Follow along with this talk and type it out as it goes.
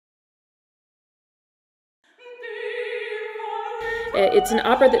It's an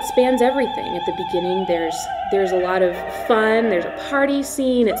opera that spans everything. At the beginning, there's a lot of fun, there's a party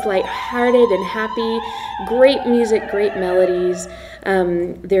scene, it's lighthearted and happy, great music, great melodies.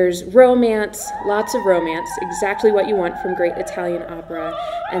 There's romance, lots of romance, exactly what you want from great Italian opera,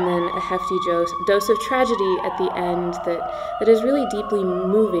 and then a hefty dose of tragedy at the end that is really deeply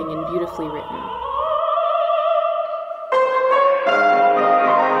moving and beautifully written.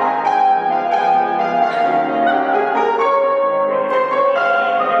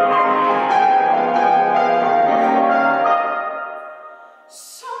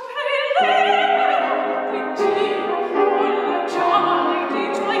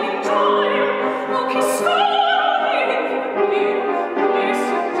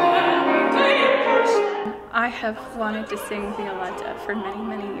 I have wanted to sing Violetta for many,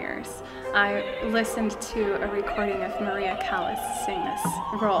 many years. I listened to a recording of Maria Callas sing this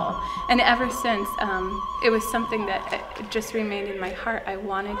role, and ever since, it was something that just remained in my heart. I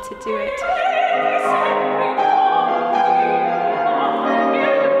wanted to do it.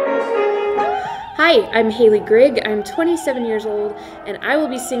 Hi, I'm Hayley Grigg. I'm 27 years old, and I will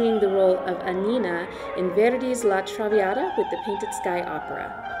be singing the role of Annina in Verdi's La Traviata with the Painted Sky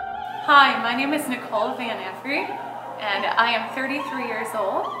Opera. Hi, my name is Nicole Van Every, and I am 33 years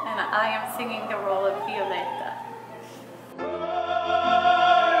old, and I am singing the role of Violetta.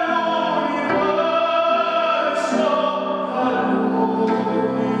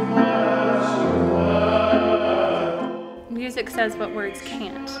 Music says what words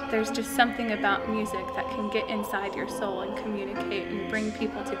can't. There's just something about music that can get inside your soul and communicate and bring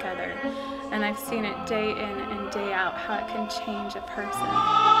people together. And I've seen it day in and day out, how it can change a person.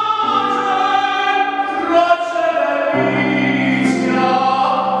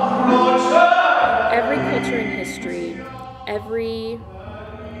 Every culture in history, every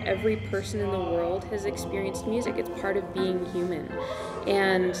person in the world has experienced music. It's part of being human.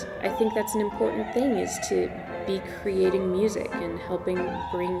 And I think that's an important thing, is to be creating music and helping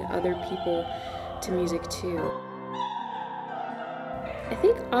bring other people to music too. I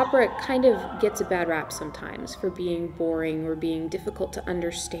think opera kind of gets a bad rap sometimes for being boring or being difficult to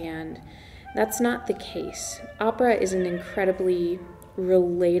understand. That's not the case. Opera is an incredibly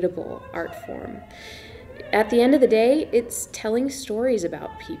relatable art form. At the end of the day, it's telling stories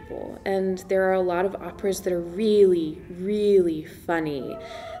about people, and there are a lot of operas that are really, really funny.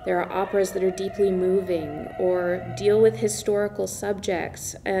 There are operas that are deeply moving or deal with historical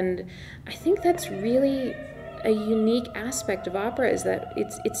subjects, and I think that's really a unique aspect of opera, is that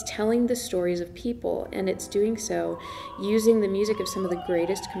it's telling the stories of people, and it's doing so using the music of some of the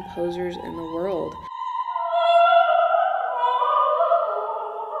greatest composers in the world.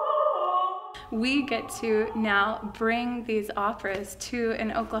 We get to now bring these operas to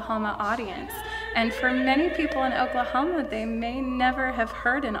an Oklahoma audience. And for many people in Oklahoma, they may never have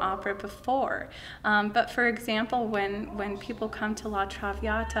heard an opera before. But for example, when people come to La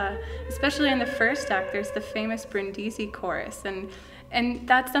Traviata, especially in the first act, there's the famous Brindisi chorus. And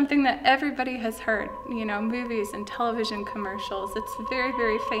that's something that everybody has heard, you know, movies and television commercials. It's very,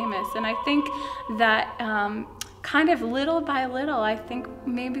 very famous. And I think that kind of little by little, I think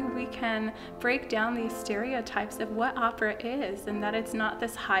maybe we can break down these stereotypes of what opera is, and that it's not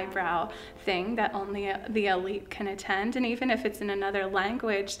this highbrow thing that only the elite can attend. And even if it's in another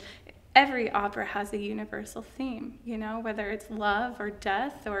language, every opera has a universal theme, you know, whether it's love or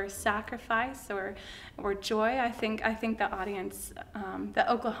death or sacrifice or joy. I think the audience,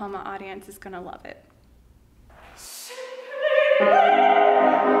 the Oklahoma audience, is going to love it.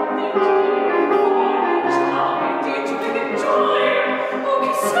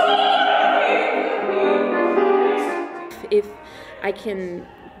 If I can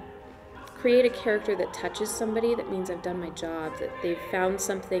create a character that touches somebody, that means I've done my job, that they've found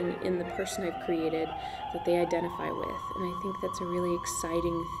something in the person I've created that they identify with. And I think that's a really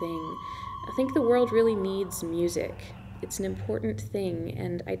exciting thing. I think the world really needs music. It's an important thing,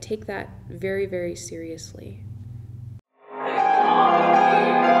 and I take that very, very seriously.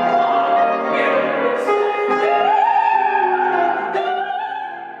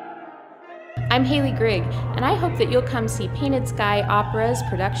 I'm Hayley Grigg, and I hope that you'll come see Painted Sky Opera's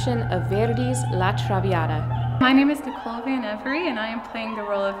production of Verdi's La Traviata. My name is Nicole Van Every, and I am playing the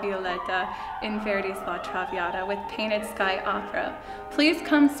role of Violetta in Verdi's La Traviata with Painted Sky Opera. Please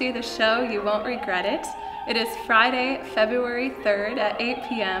come see the show, you won't regret it. It is Friday, February 3rd at 8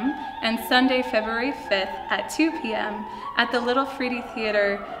 p.m. and Sunday, February 5th at 2 p.m. at the Little Freedy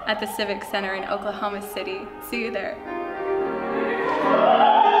Theater at the Civic Center in Oklahoma City. See you there.